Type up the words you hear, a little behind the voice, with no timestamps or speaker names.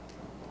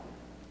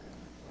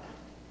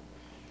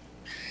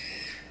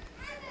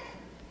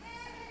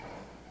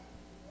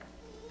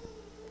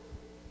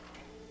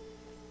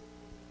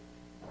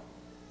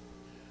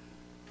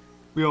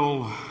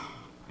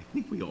I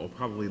think we all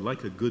probably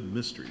like a good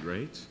mystery,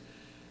 right?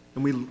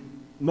 And we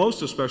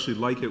most especially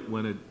like it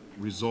when it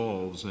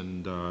resolves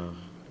and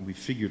we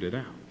figured it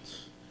out.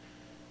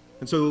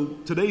 And so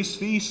today's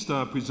feast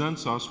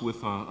presents us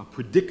with a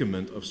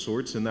predicament of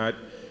sorts in that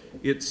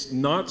it's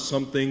not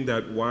something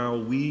that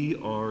while we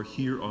are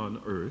here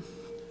on earth,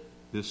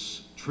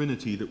 this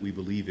Trinity that we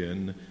believe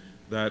in,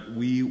 that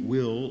we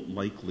will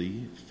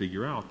likely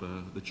figure out.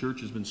 The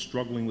church has been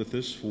struggling with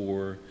this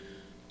for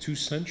 2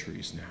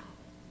 centuries now.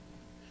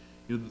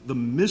 The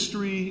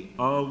mystery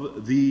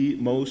of the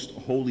most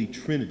holy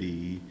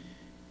Trinity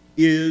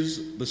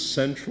is the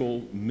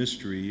central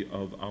mystery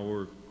of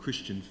our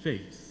Christian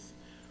faith.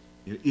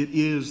 It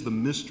is the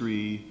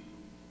mystery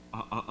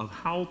of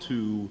how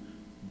to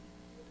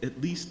at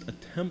least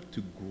attempt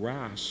to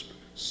grasp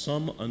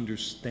some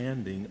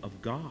understanding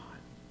of God.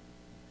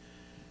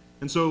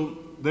 And so,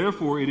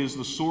 therefore, it is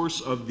the source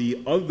of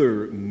the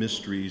other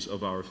mysteries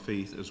of our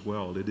faith as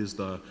well. It is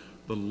the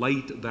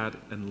light that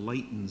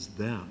enlightens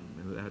them,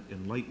 that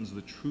enlightens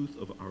the truth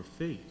of our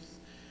faith.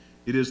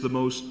 It is the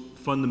most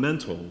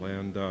fundamental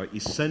and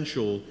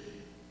essential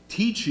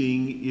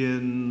teaching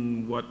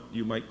in what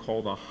you might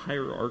call the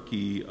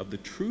hierarchy of the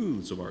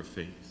truths of our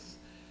faith.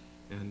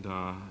 And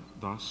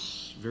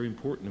thus, very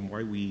important and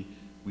why we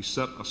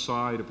set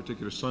aside a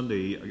particular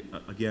Sunday,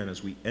 again,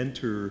 as we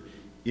enter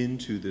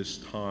into this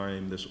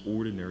time, this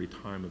ordinary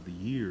time of the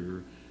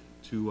year,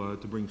 to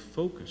bring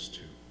focus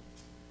to.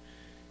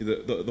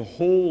 The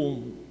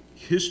whole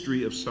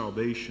history of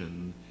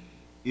salvation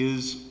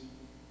is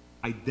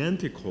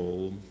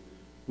identical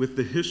with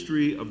the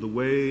history of the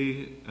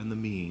way and the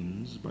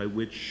means by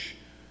which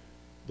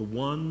the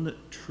one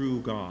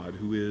true God,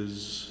 who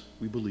is,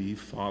 we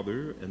believe,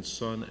 Father and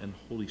Son and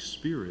Holy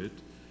Spirit,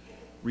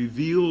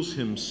 reveals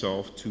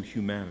himself to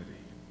humanity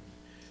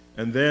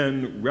and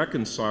then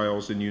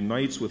reconciles and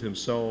unites with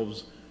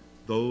himself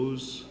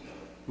those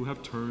who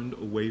have turned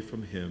away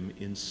from him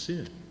in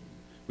sin,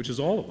 which is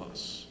all of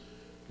us.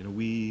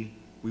 We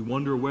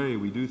wander away,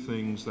 we do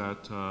things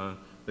that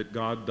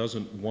God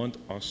doesn't want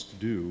us to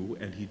do,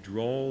 and he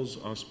draws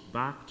us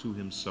back to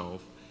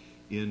himself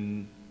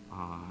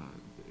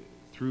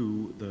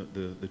through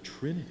the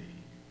Trinity.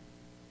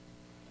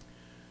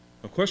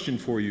 A question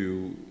for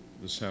you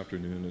this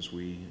afternoon as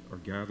we are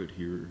gathered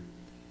here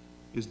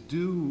is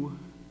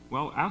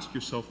ask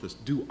yourself this: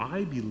 do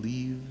I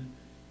believe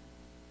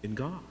in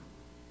God?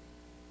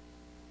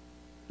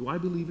 Do I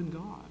believe in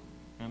God?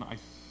 And I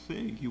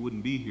think you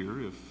wouldn't be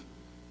here if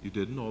you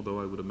didn't, although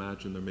I would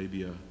imagine there may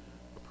be a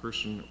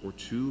person or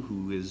two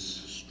who is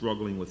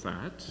struggling with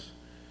that.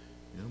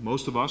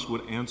 Most of us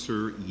would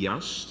answer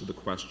yes to the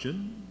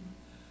question.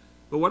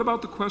 But what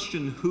about the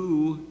question,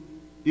 who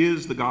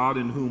is the God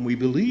in whom we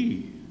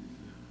believe?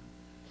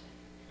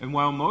 And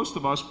while most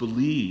of us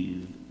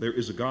believe there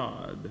is a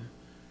God,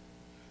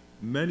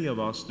 many of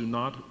us do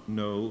not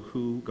know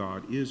who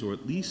God is, or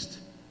at least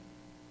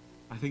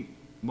I think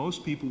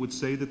most people would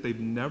say that they've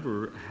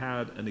never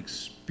had an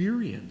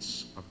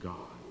experience of God.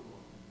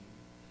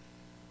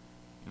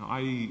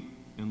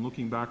 In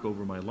looking back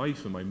over my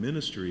life and my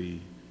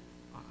ministry,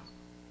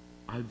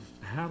 I've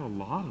had a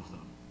lot of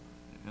them,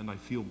 and I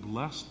feel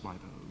blessed by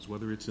those,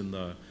 whether it's in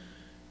the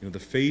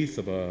faith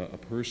of a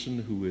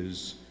person who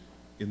is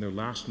in their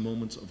last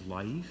moments of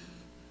life,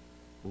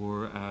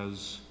 or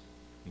as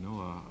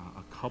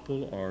a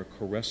couple are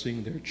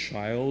caressing their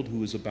child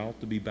who is about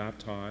to be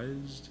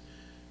baptized,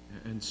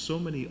 and so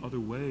many other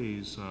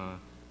ways.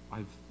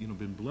 I've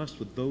been blessed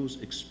with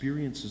those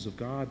experiences of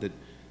God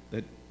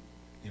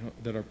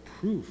that are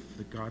proof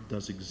that God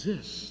does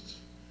exist.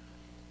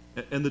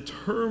 And the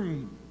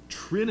term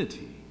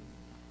Trinity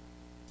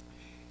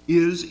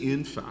is,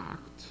 in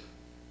fact,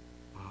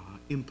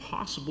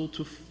 impossible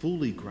to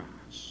fully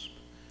grasp.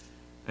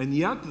 And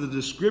yet the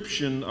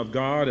description of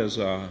God as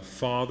a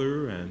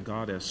Father and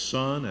God as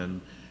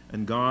Son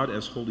and God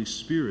as Holy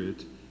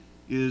Spirit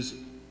is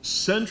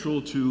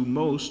central to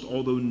most,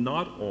 although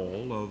not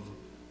all, of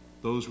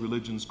those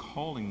religions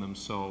calling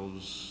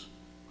themselves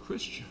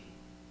Christian.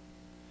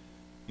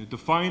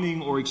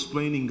 Defining or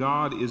explaining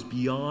God is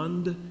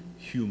beyond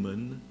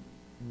human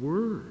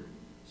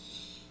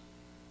words.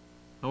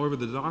 However,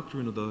 the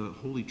doctrine of the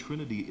Holy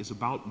Trinity is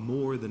about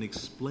more than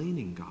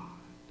explaining God.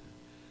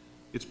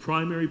 Its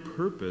primary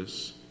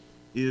purpose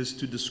is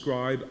to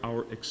describe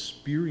our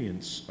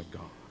experience of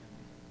God.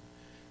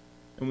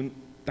 And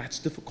that's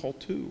difficult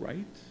too,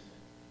 right?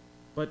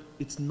 But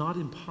it's not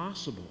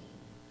impossible,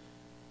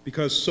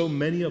 because so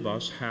many of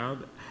us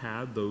have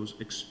had those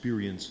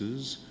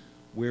experiences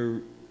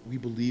where we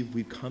believe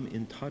we've come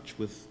in touch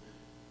with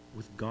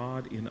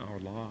God in our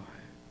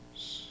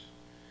lives.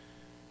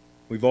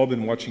 We've all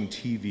been watching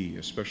TV,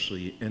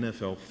 especially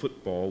NFL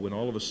football, when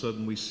all of a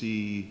sudden we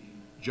see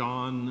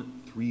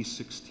John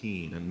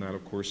 3:16, and that,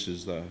 of course,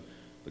 is the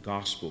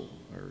gospel,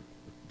 or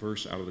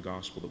verse out of the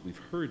gospel that we've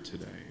heard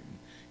today.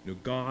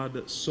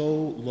 God so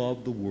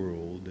loved the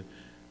world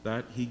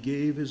that he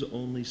gave his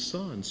only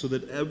Son, so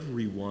that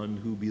everyone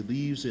who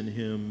believes in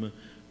him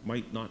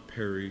might not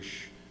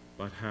perish,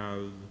 but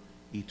have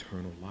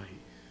eternal life.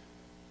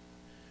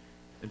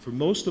 And for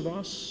most of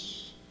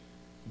us,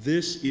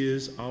 this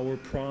is our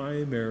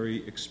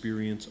primary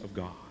experience of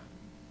God.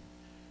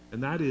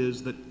 And that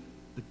is that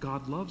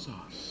God loves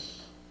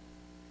us.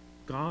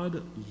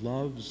 God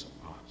loves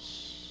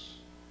us.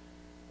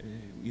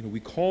 We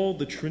call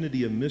the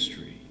Trinity a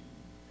mystery,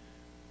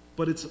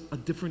 but it's a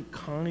different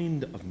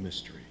kind of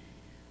mystery.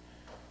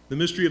 The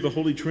mystery of the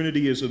Holy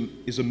Trinity is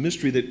a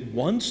mystery that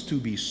wants to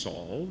be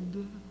solved.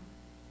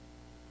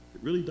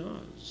 It really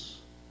does.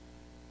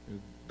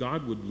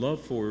 God would love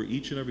for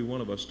each and every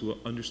one of us to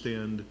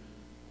understand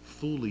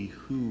fully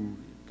who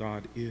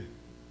God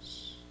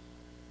is.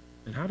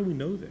 And how do we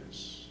know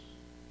this?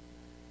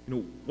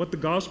 What the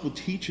gospel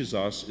teaches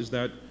us is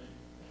that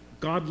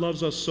God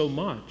loves us so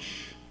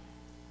much.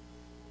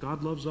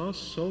 God loves us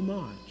so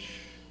much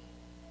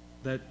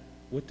that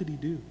what did he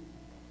do?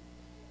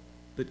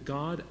 That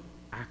God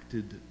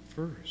acted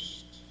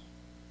first.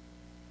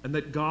 And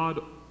that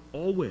God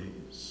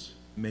always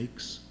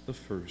makes the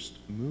first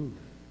move.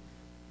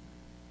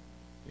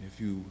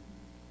 If you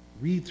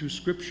read through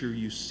Scripture,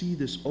 you see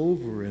this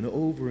over and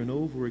over and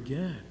over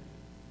again.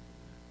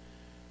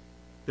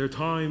 There are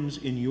times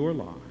in your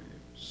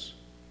lives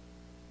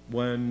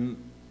when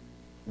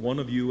one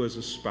of you as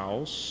a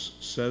spouse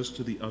says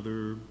to the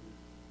other,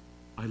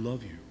 "I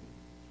love you."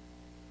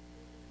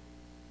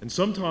 And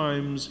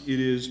sometimes it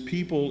is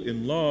people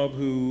in love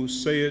who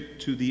say it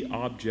to the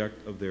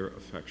object of their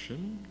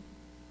affection.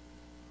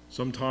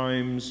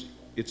 Sometimes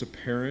it's a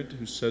parent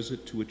who says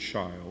it to a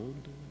child.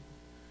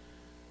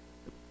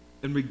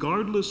 And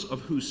regardless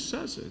of who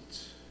says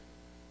it,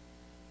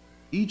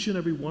 each and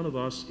every one of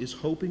us is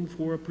hoping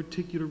for a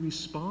particular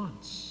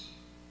response.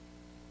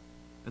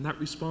 And that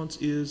response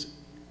is,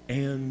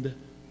 "And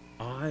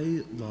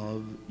I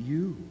love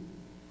you."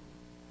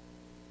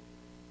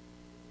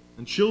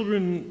 And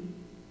children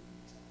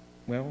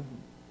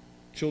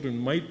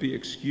might be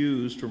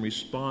excused from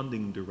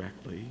responding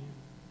directly,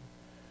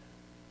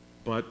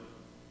 but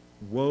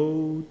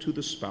woe to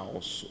the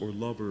spouse or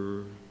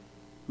lover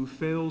who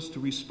fails to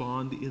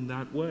respond in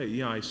that way.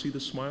 Yeah, I see the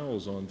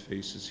smiles on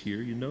faces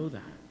here. You know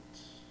that.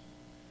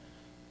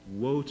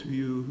 Woe to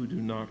you who do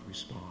not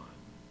respond.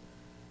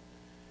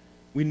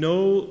 We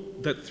know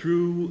that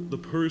through the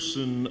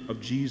person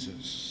of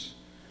Jesus,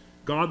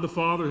 God the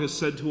Father has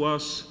said to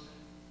us,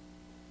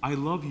 "I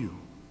love you.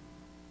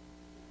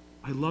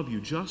 I love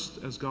you," just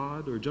as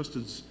God, or just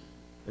as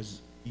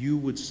you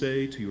would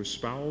say to your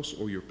spouse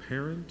or your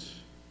parent.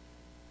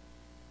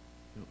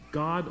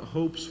 God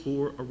hopes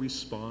for a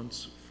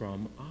response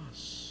from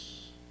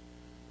us.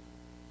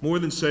 More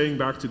than saying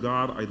back to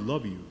God, "I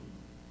love you,"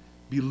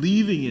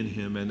 believing in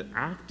him and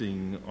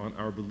acting on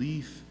our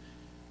belief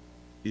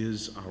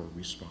is our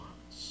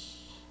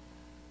response.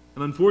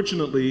 And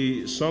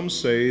unfortunately, some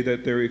say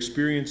that their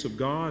experience of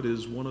God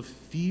is one of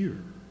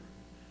fear.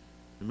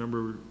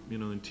 Remember,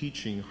 in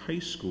teaching high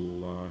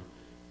school,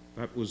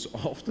 that was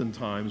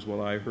oftentimes what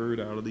I heard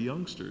out of the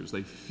youngsters.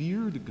 They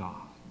feared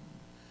God.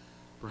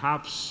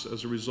 Perhaps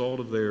as a result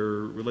of their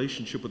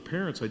relationship with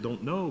parents, I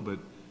don't know, but,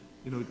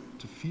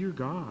 to fear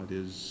God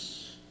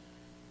is,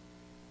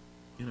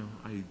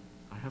 I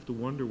have to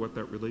wonder what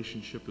that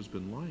relationship has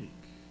been like.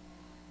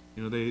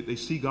 They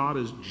see God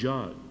as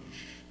judge.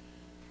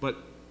 But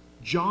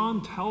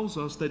John tells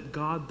us that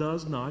God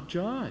does not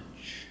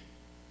judge.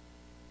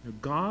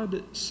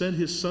 God sent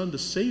his Son to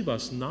save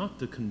us, not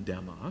to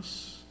condemn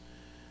us.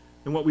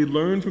 And what we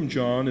learn from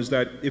John is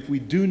that if we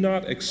do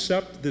not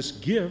accept this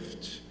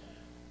gift,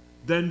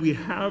 then we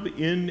have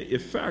in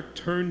effect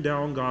turned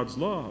down God's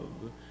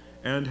love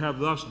and have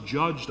thus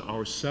judged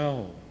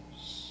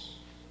ourselves.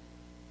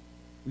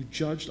 We've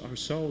judged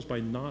ourselves by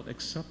not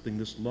accepting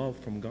this love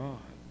from God.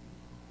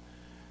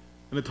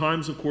 And at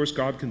times, of course,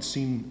 God can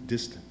seem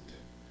distant.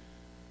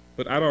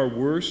 But at our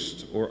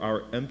worst or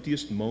our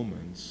emptiest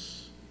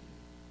moments,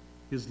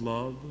 his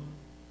love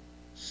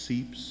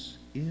seeps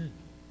in.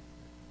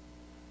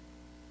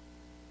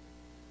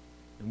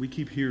 And we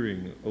keep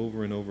hearing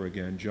over and over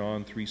again,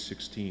 John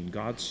 3:16,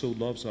 God so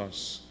loves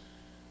us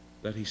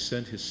that he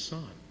sent his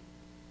Son.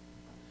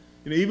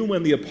 Even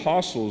when the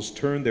apostles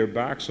turned their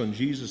backs on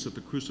Jesus at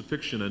the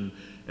crucifixion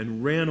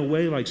and ran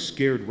away like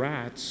scared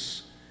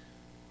rats,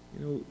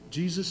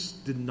 Jesus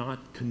did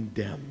not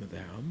condemn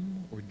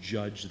them or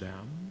judge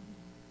them.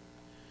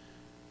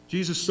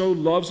 Jesus so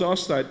loves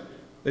us that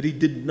he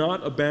did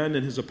not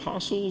abandon his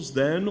apostles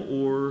then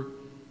or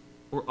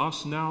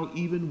us now,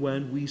 even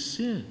when we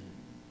sin.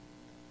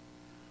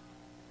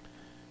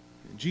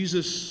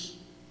 Jesus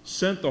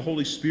sent the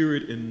Holy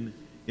Spirit in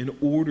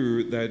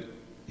order that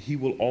he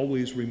will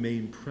always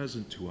remain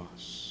present to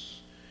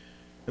us.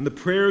 And the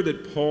prayer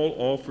that Paul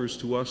offers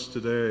to us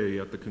today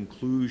at the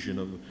conclusion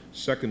of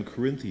 2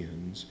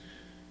 Corinthians,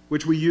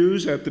 which we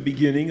use at the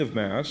beginning of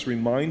Mass,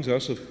 reminds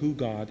us of who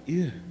God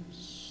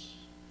is.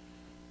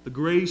 The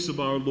grace of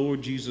our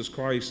Lord Jesus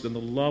Christ and the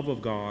love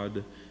of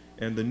God,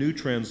 and the New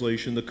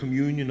Translation, the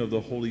communion of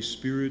the Holy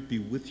Spirit be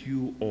with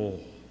you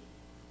all.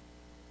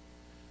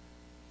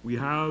 We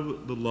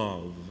have the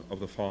love of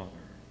the Father.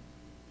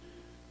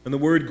 And the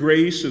word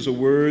grace is a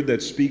word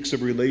that speaks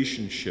of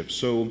relationships.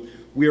 So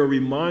we are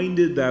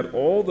reminded that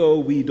although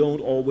we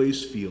don't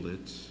always feel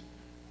it,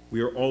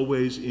 we are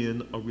always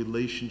in a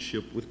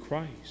relationship with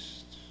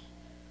Christ.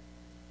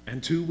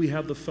 And two, we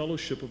have the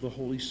fellowship of the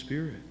Holy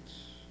Spirit.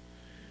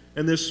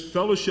 And this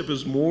fellowship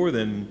is more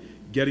than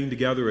getting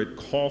together at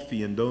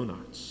coffee and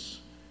donuts,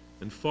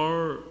 and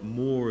far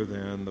more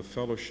than the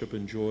fellowship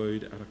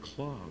enjoyed at a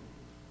club.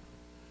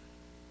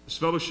 This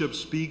fellowship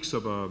speaks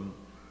of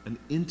an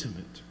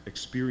intimate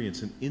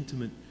experience, an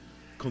intimate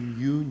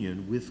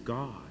communion with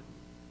God.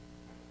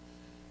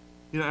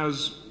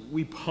 As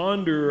we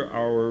ponder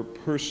our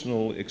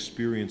personal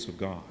experience of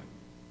God,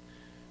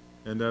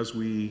 and as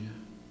we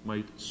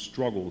might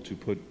struggle to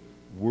put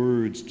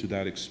words to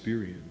that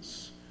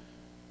experience,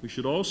 we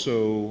should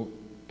also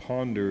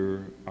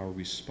ponder our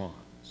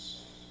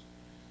response.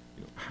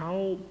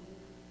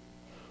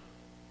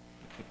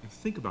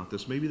 Think about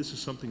this. Maybe this is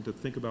something to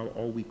think about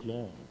all week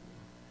long.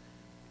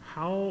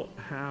 How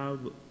have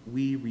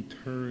we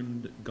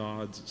returned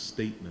God's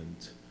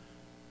statement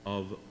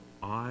of,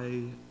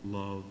 I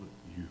love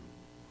you?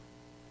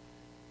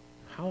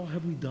 How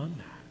have we done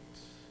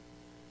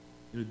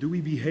that? Do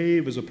we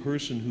behave as a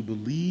person who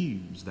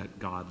believes that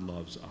God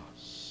loves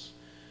us?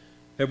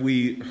 Have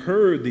we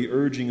heard the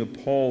urging of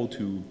Paul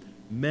to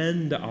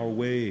mend our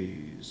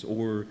ways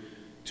or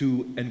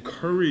to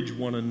encourage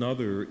one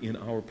another in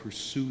our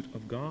pursuit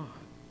of God?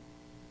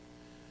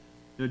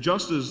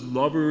 Just as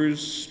lovers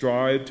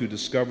strive to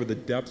discover the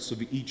depths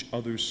of each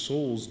other's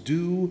souls,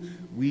 do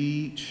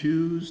we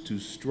choose to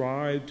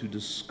strive to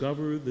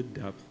discover the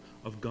depth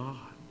of God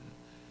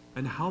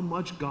and how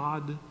much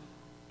God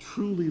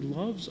truly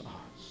loves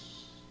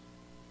us?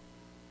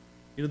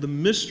 The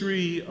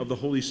mystery of the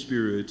Holy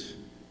Spirit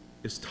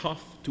is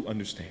tough to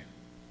understand.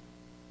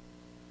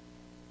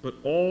 But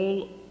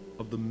all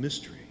of the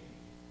mystery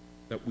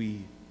that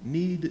we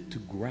need to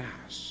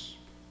grasp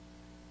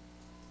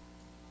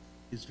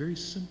is very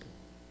simple.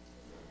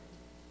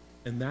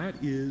 And that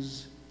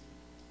is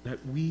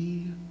that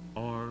we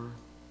are